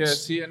difference. Yeah,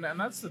 see, and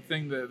that's the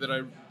thing that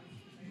I,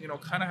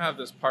 kind of have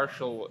this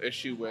partial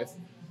issue with,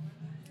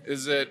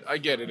 is that I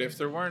get it. If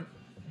there weren't,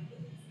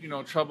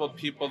 troubled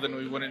people, then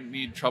we wouldn't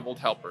need troubled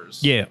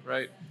helpers. Yeah.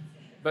 Right?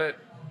 But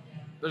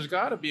there's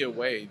got to be a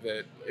way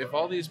that if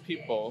all these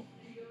people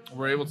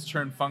were able to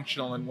turn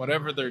functional in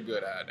whatever they're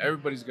good at.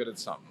 Everybody's good at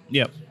something.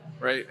 Yep.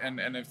 Right? And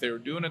if they were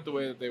doing it the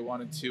way that they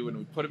wanted to, and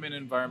we put them in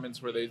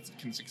environments where they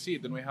can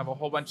succeed, then we have a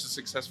whole bunch of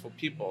successful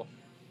people.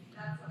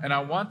 And I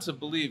want to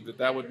believe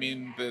that would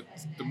mean that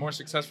the more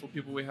successful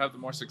people we have, the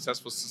more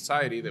successful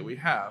society that we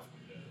have.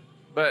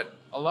 But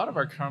a lot of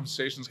our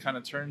conversations kind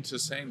of turn to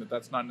saying that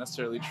that's not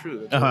necessarily true.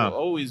 That there will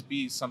always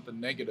be something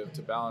negative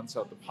to balance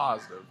out the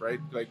positive, right?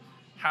 Like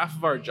half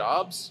of our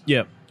jobs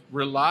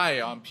rely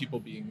on people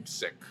being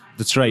sick.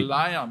 That's right.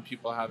 Rely on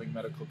people having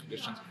medical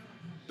conditions.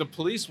 The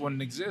police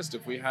wouldn't exist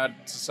if we had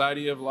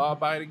society of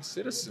law-abiding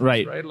citizens,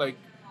 right? Like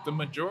the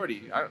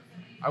majority,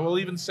 I will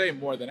even say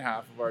more than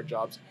half of our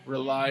jobs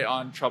rely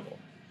on trouble.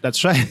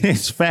 That's right.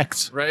 It's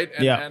facts. Right?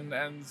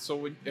 And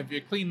so if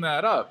you clean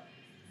that up,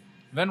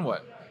 then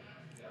what?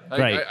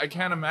 Like, I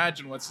can't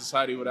imagine what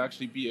society would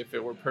actually be if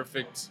it were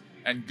perfect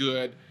and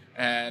good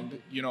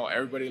and,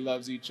 everybody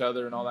loves each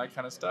other and all that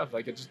kind of stuff.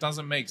 Like, it just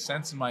doesn't make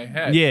sense in my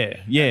head.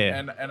 Yeah.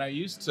 And I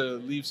used to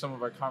leave some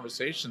of our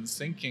conversations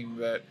thinking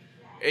that,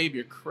 Abe,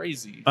 you're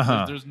crazy.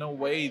 There's no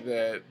way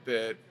that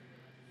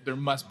there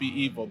must be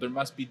evil. There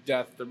must be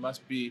death. There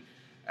must be...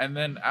 And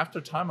then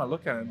after time, I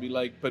look at it and be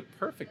like, but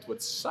perfect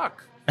would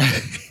suck.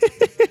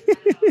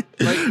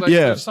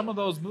 There's some of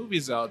those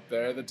movies out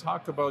there that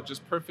talk about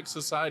just perfect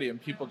society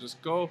and people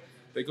just go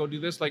do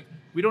this. Like,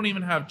 we don't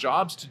even have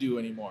jobs to do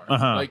anymore.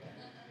 Like,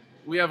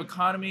 we have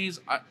economies.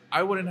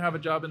 I wouldn't have a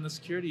job in the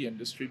security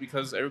industry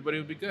because everybody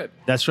would be good.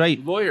 That's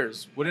right.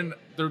 Lawyers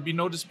there would be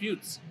no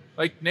disputes.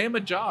 Like, name a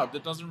job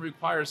that doesn't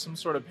require some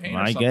sort of pain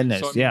or something. My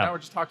goodness, so, now we're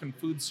just talking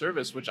food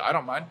service, which I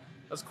don't mind.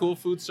 That's cool.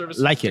 Food service.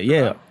 Like it,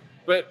 yeah.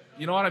 But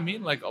you know what I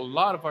mean? Like, a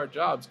lot of our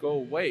jobs go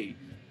away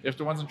if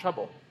the one's in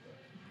trouble.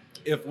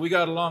 If we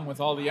got along with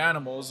all the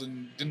animals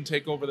and didn't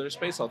take over their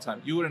space all the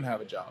time, you wouldn't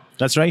have a job.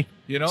 That's right.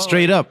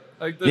 Straight up.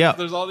 Like,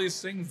 there's all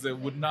these things that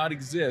would not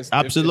exist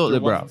Absolutely,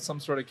 if there wasn't some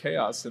sort of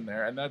chaos in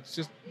there. And that's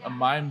just a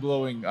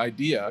mind-blowing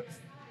idea.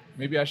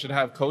 Maybe I should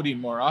have codeine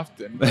more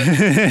often. But,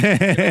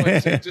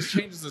 it just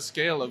changes the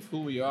scale of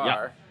who we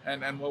are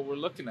and what we're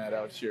looking at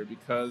out here,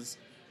 because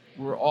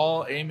we're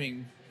all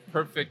aiming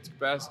perfect,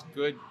 best,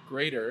 good,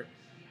 greater,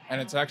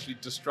 and it's actually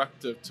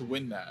destructive to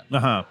win that.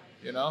 I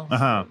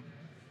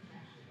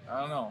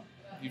don't know.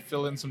 You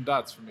fill in some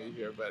dots for me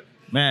here, but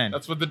man,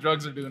 that's what the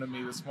drugs are doing to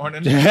me this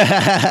morning.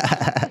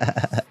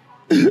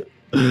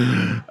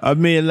 I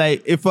mean,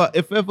 like if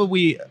ever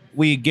we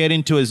we get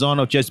into a zone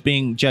of just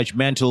being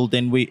judgmental,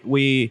 then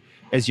we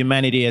as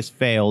humanity has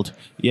failed.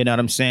 You know what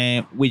I'm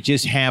saying? We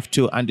just have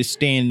to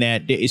understand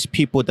that there is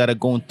people that are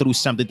going through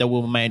something that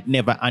we might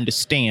never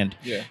understand.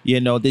 Yeah. You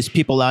know, there's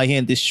people out here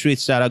in the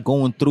streets that are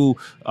going through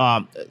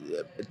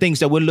things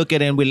that we look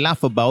at and we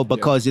laugh about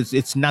because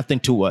it's nothing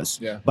to us,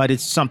 but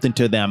it's something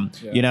to them.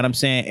 Yeah. You know what I'm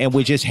saying? And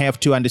we just have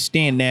to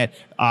understand that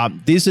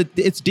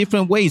it's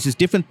different ways, it's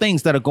different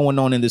things that are going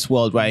on in this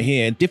world right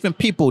here, different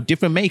people,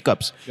 different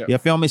makeups. Yeah. You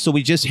feel me? So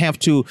we just have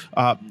to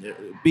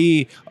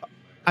be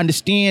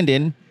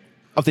understanding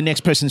of the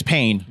next person's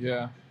pain.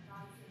 Yeah.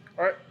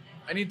 All right.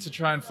 I need to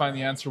try and find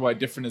the answer why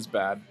different is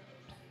bad.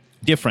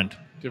 Different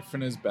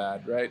is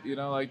bad, right? You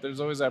know, like there's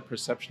always that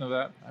perception of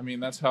that. I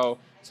mean, that's how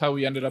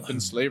we ended up in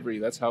slavery.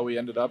 That's how we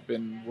ended up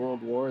in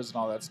world wars and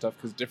all that stuff,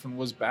 because different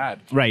was bad.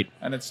 Right.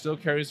 And it still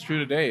carries true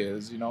today.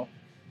 Is, you know,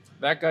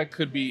 that guy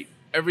could be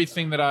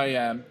everything that I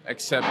am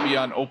except be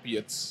on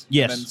opiates.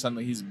 Yes. And then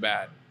suddenly he's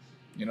bad.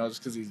 You know,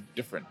 just because he's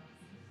different.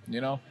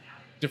 You know,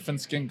 different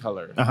skin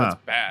color. Uh-huh.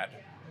 That's bad.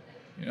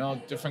 You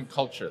know, different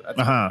culture. That's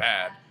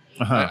bad.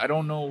 I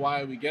don't know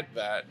why we get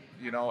that,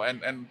 you know,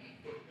 and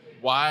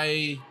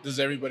why does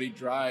everybody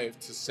drive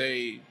to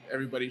say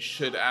everybody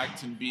should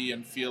act and be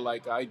and feel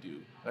like I do?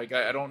 Like,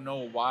 I don't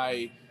know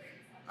why.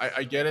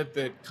 I get it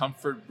that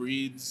comfort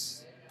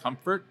breeds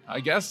comfort, I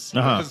guess.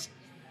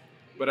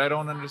 But I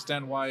don't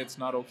understand why it's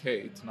not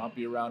okay to not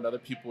be around other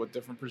people with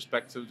different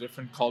perspectives,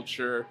 different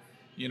culture.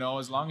 You know,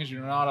 as long as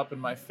you're not up in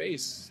my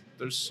face,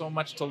 there's so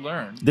much to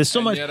learn. There's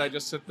so much. Yet I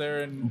just sit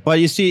there and. But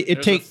you see,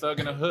 it takes a thug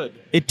in a hood.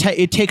 It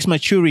takes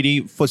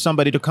maturity for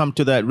somebody to come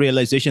to that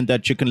realization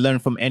that you can learn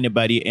from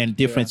anybody and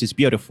difference is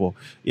beautiful.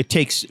 It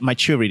takes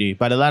maturity,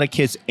 but a lot of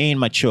kids ain't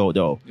mature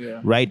though,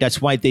 right?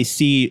 That's why they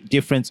see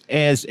difference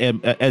as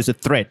a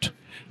threat.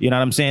 You know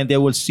what I'm saying? They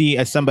will see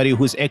as somebody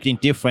who's acting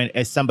different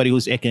as somebody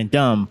who's acting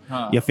dumb.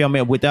 You feel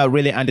me? Without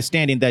really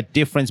understanding that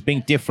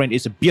being different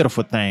is a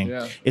beautiful thing.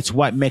 Yeah. It's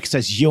what makes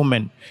us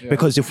human. Yeah.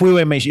 Because if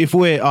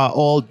we are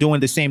all doing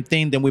the same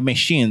thing, then we're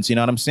machines. You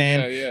know what I'm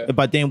saying? Yeah.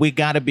 But then we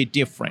gotta be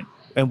different,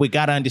 and we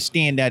gotta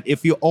understand that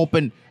if you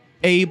open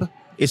Abe,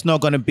 it's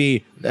not going to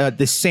be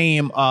the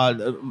same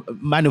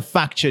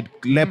manufactured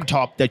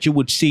laptop that you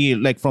would see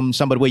like from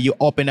somebody where you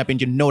open up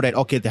and you know that,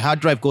 okay, the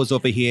hard drive goes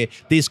over here,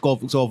 this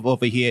goes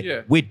over here.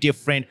 Yeah. We're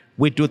different.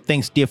 We do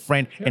things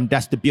different. Yeah. And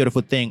that's the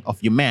beautiful thing of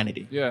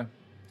humanity. Yeah.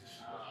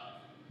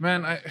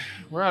 Man,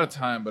 we're out of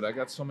time, but I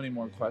got so many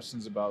more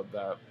questions about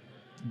that.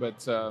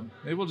 But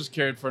maybe we'll just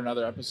carry it for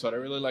another episode. I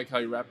really like how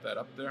you wrapped that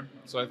up there.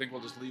 So I think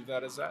we'll just leave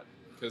that as that,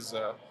 because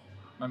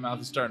my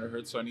mouth is starting to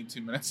hurt, so I need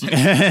 2 minutes. But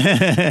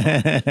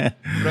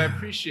I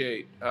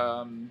appreciate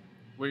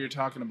what you're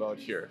talking about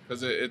here,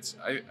 because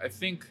I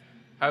think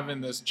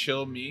having this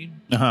chill me,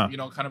 you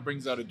know, kind of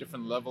brings out a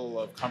different level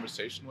of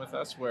conversation with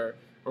us, where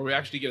we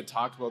actually get to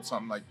talk about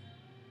something like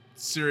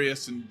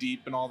serious and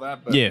deep and all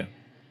that, but in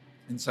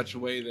such a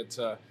way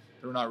that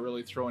we're not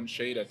really throwing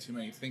shade at too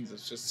many things.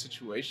 It's just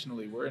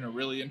situationally, we're in a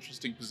really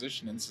interesting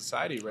position in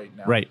society right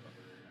now. Right.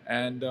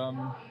 And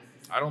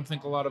I don't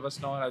think a lot of us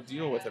know how to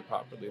deal with it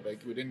properly. Like,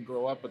 we didn't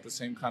grow up with the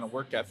same kind of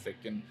work ethic,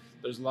 and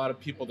there's a lot of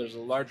people, there's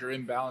a larger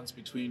imbalance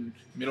between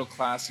middle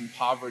class and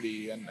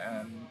poverty, and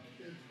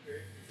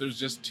there's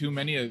just too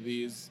many of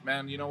these.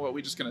 Man, you know what?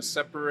 We're just going to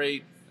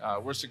separate.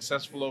 We're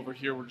successful over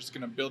here. We're just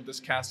going to build this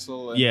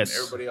castle, and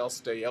everybody else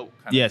stay out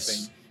kind of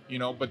thing. You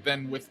know, but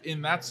then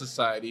within that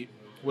society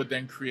would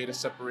then create a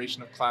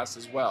separation of class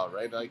as well,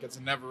 right? Like, it's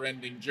a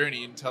never-ending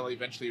journey until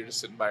eventually you're just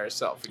sitting by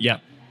yourself again.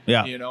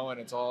 Yeah. You know,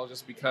 and it's all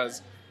just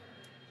because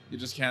you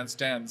just can't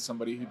stand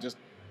somebody who just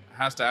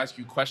has to ask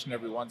you a question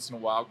every once in a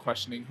while,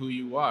 questioning who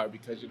you are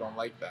because you don't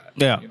like that.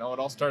 Yeah. You know, it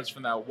all starts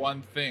from that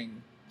one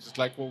thing, just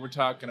like what we're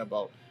talking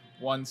about,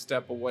 one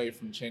step away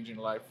from changing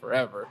life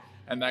forever.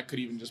 And that could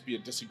even just be a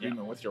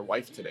disagreement with your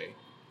wife today.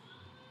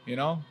 You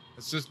know,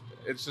 it's just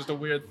a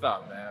weird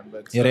thought, man.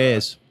 But it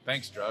is.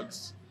 Thanks,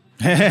 drugs.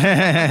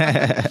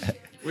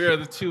 We are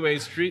the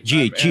 2A Street.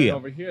 I'm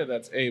over here.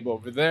 That's Abe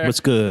over there. What's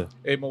good?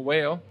 Abe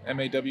Mawayo,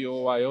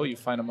 Mawoyo. You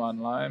find him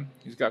online.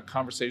 He's got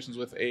conversations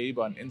with Abe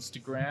on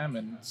Instagram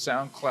and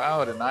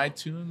SoundCloud and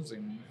iTunes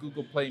and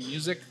Google Play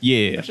Music.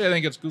 Yeah. Actually, I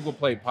think it's Google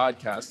Play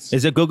Podcasts.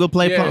 Is it Google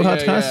Play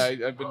Podcasts?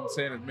 Yeah. I've been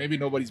saying it. Maybe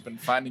nobody's been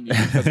finding you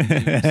because of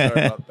me.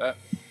 Sorry about that.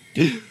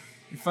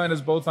 You find us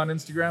both on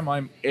Instagram.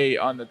 I'm A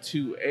on the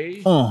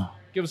 2A.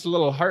 Give us a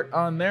little heart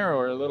on there,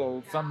 or a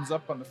little thumbs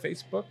up on the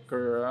Facebook,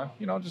 or,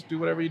 you know, just do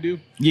whatever you do.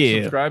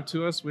 Yeah. Subscribe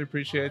to us. We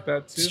appreciate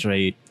that, too.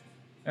 Straight.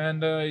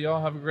 And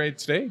y'all have a great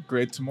today,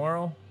 great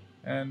tomorrow.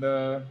 And,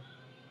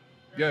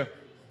 yeah,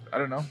 I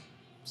don't know.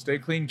 Stay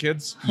clean,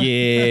 kids.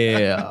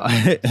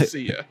 Yeah.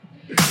 See ya.